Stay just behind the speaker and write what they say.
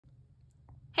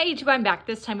Hey YouTube, I'm back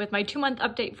this time with my 2-month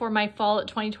update for my fall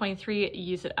 2023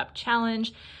 Use It Up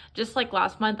challenge. Just like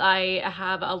last month, I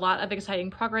have a lot of exciting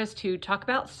progress to talk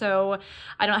about, so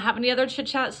I don't have any other chit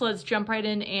chat, so let's jump right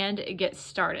in and get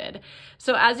started.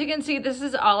 So as you can see, this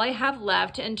is all I have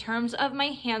left. In terms of my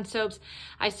hand soaps,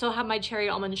 I still have my cherry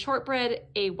almond shortbread,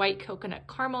 a white coconut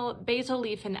caramel, basil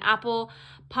leaf and apple,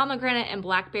 pomegranate and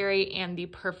blackberry, and the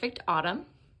perfect autumn.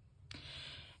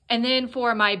 And then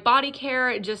for my body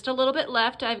care, just a little bit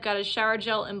left. I've got a shower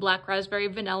gel in black raspberry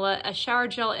vanilla, a shower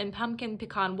gel in pumpkin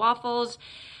pecan waffles,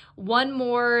 one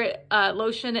more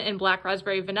lotion in black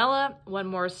raspberry vanilla, one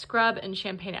more scrub in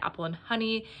champagne apple and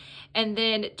honey, and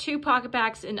then 2 pocket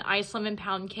packs in ice lemon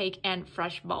pound cake and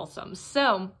fresh balsam.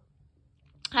 So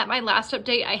at my last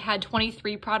update, I had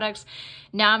 23 products.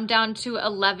 Now I'm down to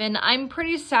 11. I'm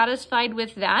pretty satisfied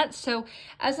with that. So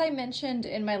as I mentioned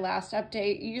in my last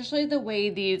update, usually the way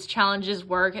these challenges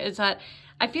work is that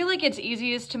I feel like it's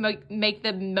easiest to make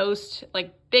the most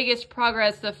biggest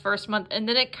progress the first month, and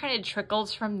then it kind of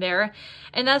trickles from there.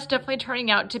 And that's definitely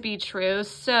turning out to be true.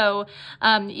 So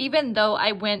even though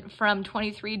I went from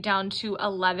 23 down to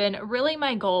 11, really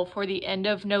my goal for the end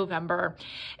of November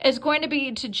is going to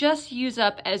be to just use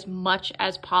up as much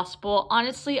as possible.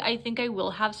 Honestly, I think I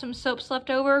will have some soaps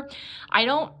left over.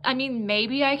 I mean,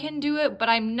 maybe I can do it, but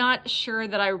I'm not sure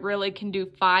that I really can do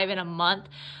 5 in a month.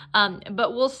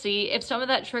 But we'll see. If some of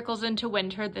that trickles into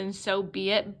winter, then so be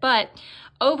it. But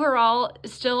overall,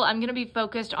 still, I'm going to be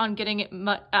focused on getting it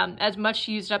as much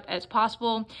used up as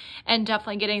possible, and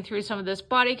definitely getting through some of this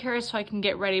body care so I can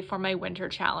get ready for my winter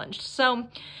challenge. So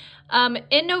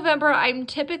in November, I'm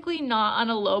typically not on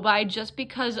a low buy, just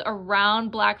because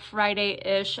around Black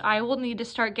Friday-ish, I will need to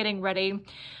start getting ready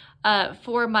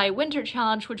for my winter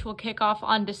challenge, which will kick off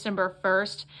on December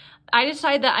 1st. I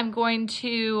decided that I'm going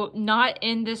to not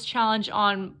end this challenge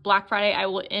on Black Friday. I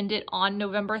will end it on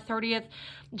November 30th,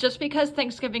 just because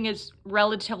Thanksgiving is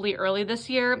relatively early this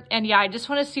year. And yeah, I just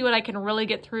want to see what I can really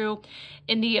get through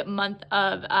in the month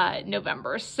of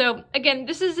November. So again,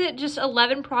 this is it, just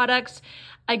 11 products.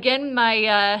 Again,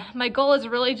 my goal is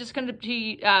really just going to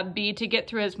be to get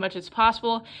through as much as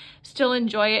possible, still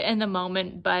enjoy it in the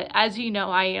moment. But as you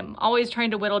know, I am always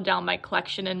trying to whittle down my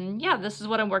collection, and yeah, this is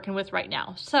what I'm working with right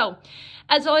now. So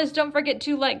as always, don't forget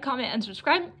to like, comment, and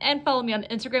subscribe, and follow me on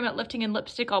Instagram at Lifting and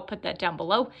Lipstick. I'll put that down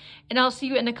below. And I'll see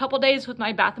you in a couple days with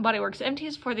my Bath & Body Works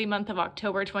empties for the month of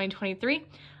October 2023.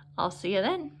 I'll see you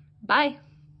then. Bye.